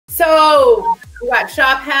So we got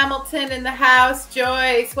Shop Hamilton in the house.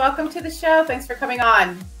 Joyce, welcome to the show. Thanks for coming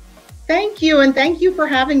on. Thank you, and thank you for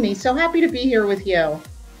having me. So happy to be here with you.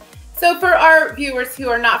 So for our viewers who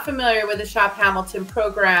are not familiar with the Shop Hamilton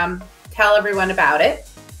program, tell everyone about it.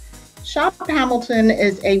 Shop Hamilton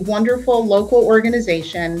is a wonderful local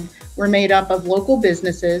organization. We're made up of local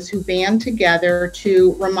businesses who band together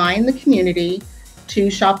to remind the community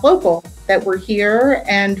to shop local, that we're here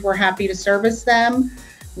and we're happy to service them.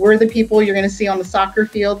 We're the people you're going to see on the soccer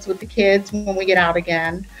fields with the kids when we get out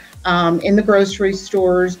again. In the grocery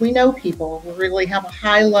stores, we know people. We really have a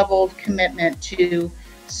high level of commitment to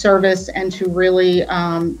service and to really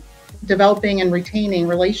developing and retaining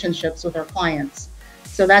relationships with our clients.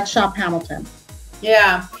 So that's Shop Hamilton.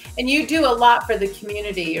 Yeah, and you do a lot for the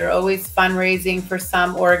community. You're always fundraising for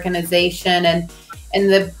some organization, and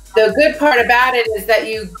the good part about it is that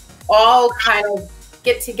you all kind of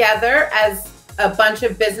get together as a bunch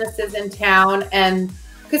of businesses in town, and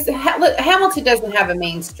because Hamilton doesn't have a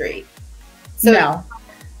main street. So no.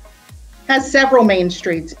 Has several main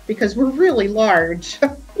streets because we're really large.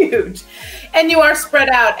 Huge. And you are spread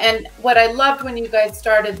out. And what I loved when you guys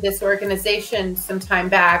started this organization some time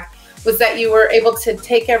back was that you were able to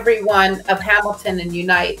take everyone of Hamilton and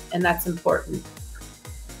unite, and that's important.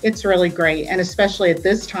 It's really great. And especially at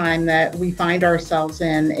this time that we find ourselves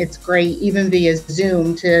in, it's great even via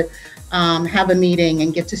Zoom to have a meeting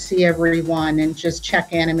and get to see everyone and just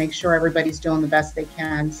check in and make sure everybody's doing the best they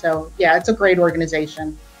can. So yeah, it's a great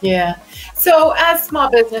organization. Yeah. So as small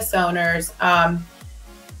business owners,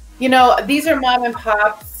 you know, these are mom and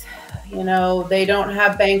pops, you know, they don't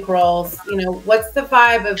have bankrolls. You know, what's the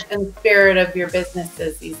vibe and spirit of your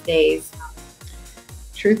businesses these days?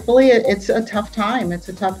 Truthfully, it's a tough time. It's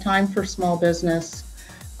a tough time for small business.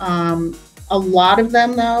 A lot of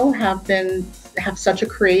them, though, have such a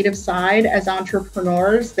creative side as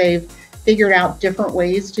entrepreneurs. They've figured out different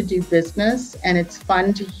ways to do business, and it's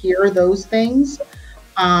fun to hear those things.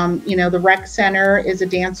 You know, the rec center is a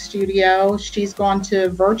dance studio. She's gone to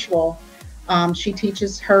virtual. She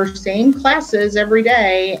teaches her same classes every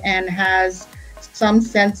day and has some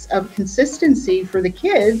sense of consistency for the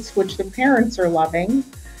kids, which the parents are loving.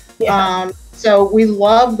 Yeah. So we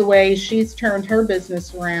love the way she's turned her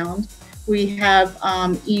business around. We have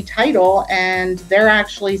e-title, and they're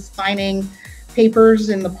actually signing papers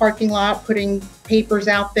in the parking lot, putting papers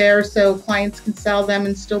out there so clients can sell them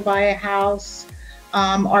and still buy a house.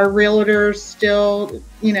 Our realtors still,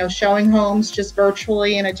 you know, showing homes just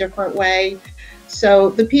virtually in a different way. So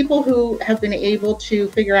the people who have been able to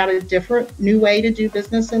figure out a different new way to do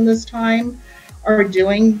business in this time are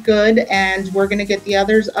doing good, and we're going to get the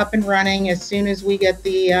others up and running as soon as we get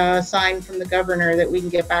the sign from the governor that we can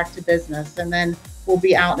get back to business, and then we'll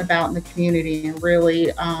be out and about in the community and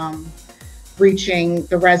really reaching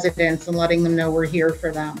the residents and letting them know we're here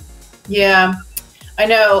for them. Yeah. I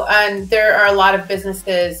know, and there are a lot of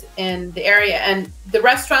businesses in the area, and the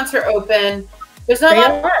restaurants are open. There's not a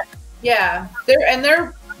lot of work. Yeah,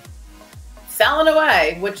 they're selling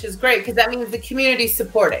away, which is great because that means the community's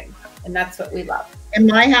supporting, and that's what we love. In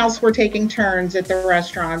my house, we're taking turns at the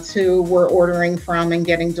restaurants who we're ordering from and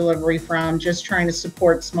getting delivery from, just trying to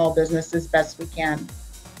support small business as best we can.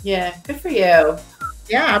 Yeah, good for you.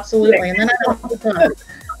 Yeah, absolutely. And then I don't have to cook.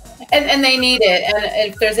 And they need it.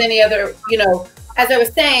 And if there's any other, you know, as I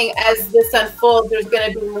was saying, as this unfolds, there's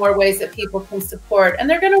going to be more ways that people can support, and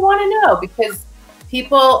they're going to want to know because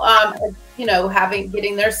people, you know,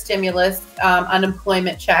 getting their stimulus,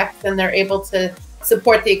 unemployment checks, and they're able to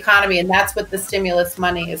support the economy, and that's what the stimulus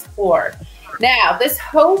money is for. Now, this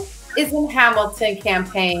Hope is in Hamilton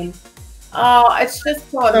campaign. Oh, it's just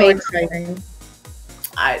so amazing. So exciting.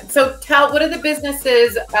 So what are the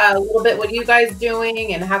businesses, a little bit, what are you guys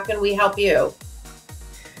doing, and how can we help you?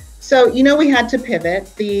 So, you know, we had to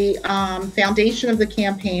pivot. The foundation of the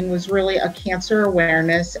campaign was really a cancer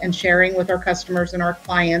awareness and sharing with our customers and our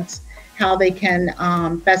clients how they can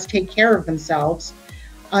best take care of themselves.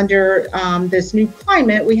 Under this new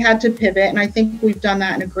climate, we had to pivot, and I think we've done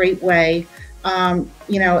that in a great way.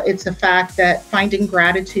 You know, it's a fact that finding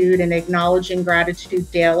gratitude and acknowledging gratitude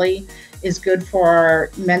daily is good for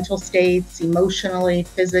our mental states, emotionally,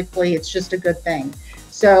 physically. It's just a good thing.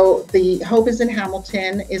 So the Hope is in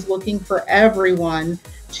Hamilton is looking for everyone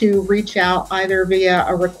to reach out either via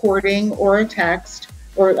a recording or a text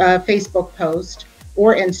or a Facebook post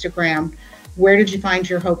or Instagram. Where did you find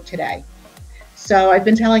your hope today? So I've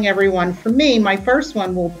been telling everyone, for me, my first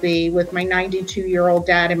one will be with my 92-year-old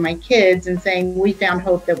dad and my kids and saying we found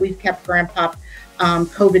hope that we've kept Grandpa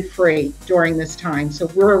COVID-free during this time. So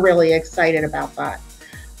we're really excited about that.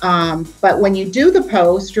 But when you do the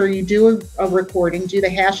post or you do a recording, do the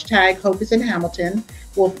hashtag Hope is in Hamilton.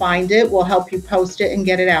 We'll find it. We'll help you post it and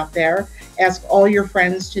get it out there. Ask all your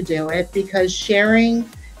friends to do it, because sharing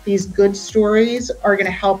these good stories are going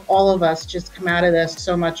to help all of us just come out of this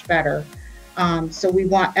so much better. So we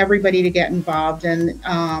want everybody to get involved, and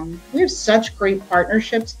we have such great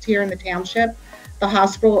partnerships here in the township. The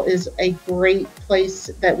hospital is a great place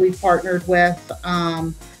that we've partnered with.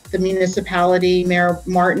 The municipality, Mayor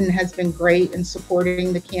Martin has been great in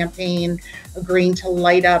supporting the campaign, agreeing to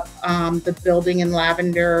light up the building in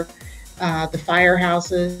lavender, the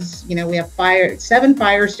firehouses. You know, we have 7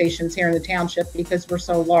 fire stations here in the township because we're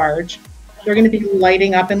so large. They're going to be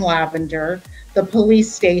lighting up in lavender. The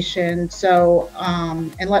police station. So,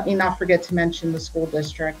 and let me not forget to mention the school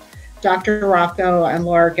district. Dr. Rocco and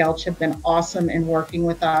Laura Gelch have been awesome in working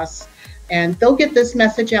with us. And they'll get this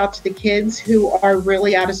message out to the kids who are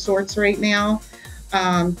really out of sorts right now.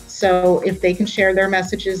 So if they can share their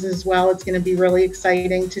messages as well, it's going to be really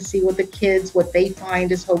exciting to see what they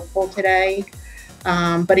find is hopeful today.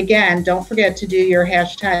 But again, don't forget to do your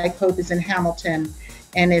hashtag Hope is in Hamilton.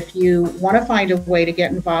 And if you want to find a way to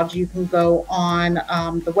get involved, you can go on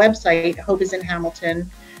the website,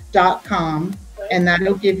 hopeisinhamilton.com, and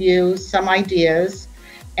that'll give you some ideas.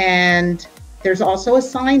 And there's also a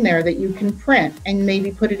sign there that you can print and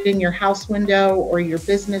maybe put it in your house window or your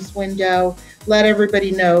business window. Let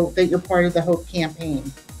everybody know that you're part of the Hope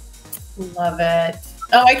campaign. Love it.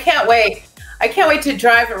 Oh, I can't wait. I can't wait to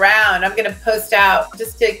drive around. I'm going to post out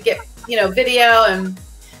just to get, video, and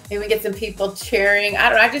maybe get some people cheering. I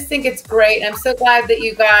don't know. I just think it's great. I'm so glad that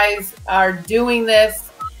you guys are doing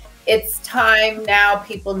this. It's time now.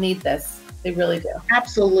 People need this. They really do.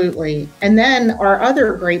 Absolutely. And then our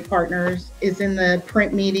other great partners is in the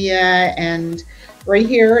print media. And right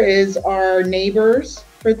here is our neighbors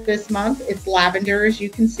for this month. It's lavender, as you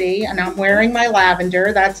can see. And I'm wearing my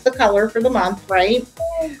lavender. That's the color for the month, right?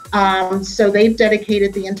 So they've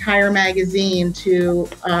dedicated the entire magazine to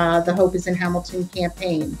the Hope is in Hamilton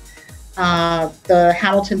campaign. The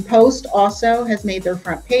Hamilton Post also has made their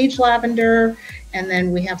front page lavender. And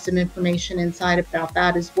then we have some information inside about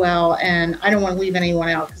that as well. And I don't want to leave anyone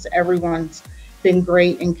out because everyone's been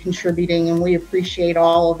great in contributing, and we appreciate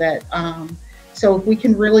all of it. So if we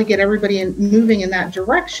can really get everybody moving in that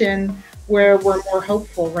direction where we're more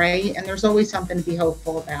hopeful, right? And there's always something to be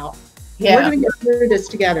hopeful about. Yeah. We're going to get through this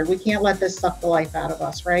together. We can't let this suck the life out of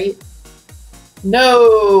us, right?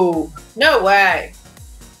 No way.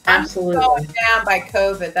 Absolutely. I'm going down by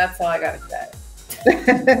COVID. That's all I got to say.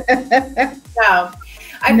 No,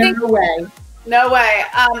 no way.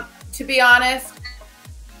 To be honest,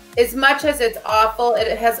 as much as it's awful,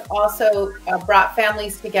 it has also brought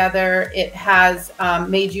families together. It has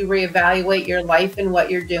made you reevaluate your life and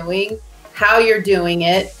what you're doing, how you're doing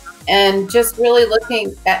it, and just really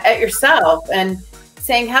looking at yourself and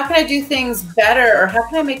saying, how can I do things better, or how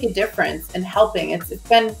can I make a difference, and helping. It's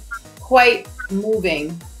been quite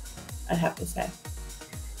moving, I have to say.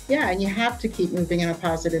 Yeah, and you have to keep moving in a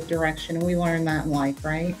positive direction, and we learn that in life,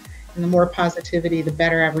 right? And the more positivity, the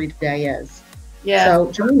better every day is. Yeah.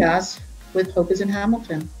 So join us with Hope is in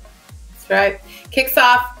Hamilton. That's right. Kicks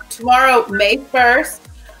off tomorrow, May 1st.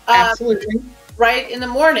 Absolutely. Right in the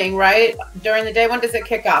morning, right? During the day, when does it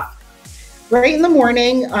kick off? Right in the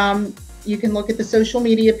morning. You can look at the social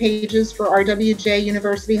media pages for RWJ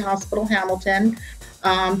University Hospital Hamilton.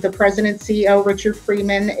 The president, CEO, Richard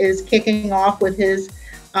Freeman, is kicking off with his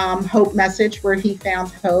Hope message, where he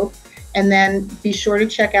found hope. And then be sure to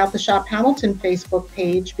check out the Shop Hamilton Facebook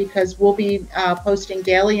page, because we'll be posting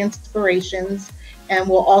daily inspirations, and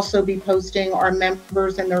we'll also be posting our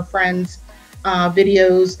members and their friends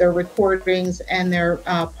videos, their recordings, and their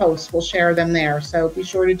posts. We'll share them there, so be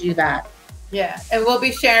sure to do that. Yeah, and we'll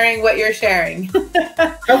be sharing what you're sharing.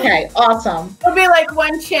 Okay, awesome. It'll be like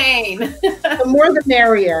one chain. The more the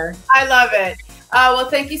merrier. I love it. Well,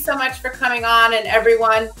 thank you so much for coming on, and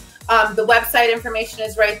everyone. The website information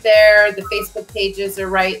is right there. The Facebook pages are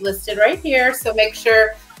listed right here. So make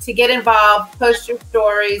sure to get involved, post your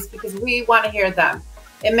stories, because we want to hear them.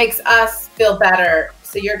 It makes us feel better.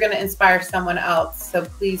 So you're going to inspire someone else. So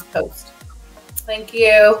please post. Thank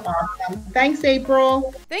you. Awesome. Thanks,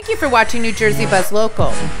 April. Thank you for watching New Jersey Buzz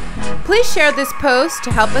Local. Please share this post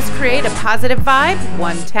to help us create a positive vibe,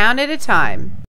 one town at a time.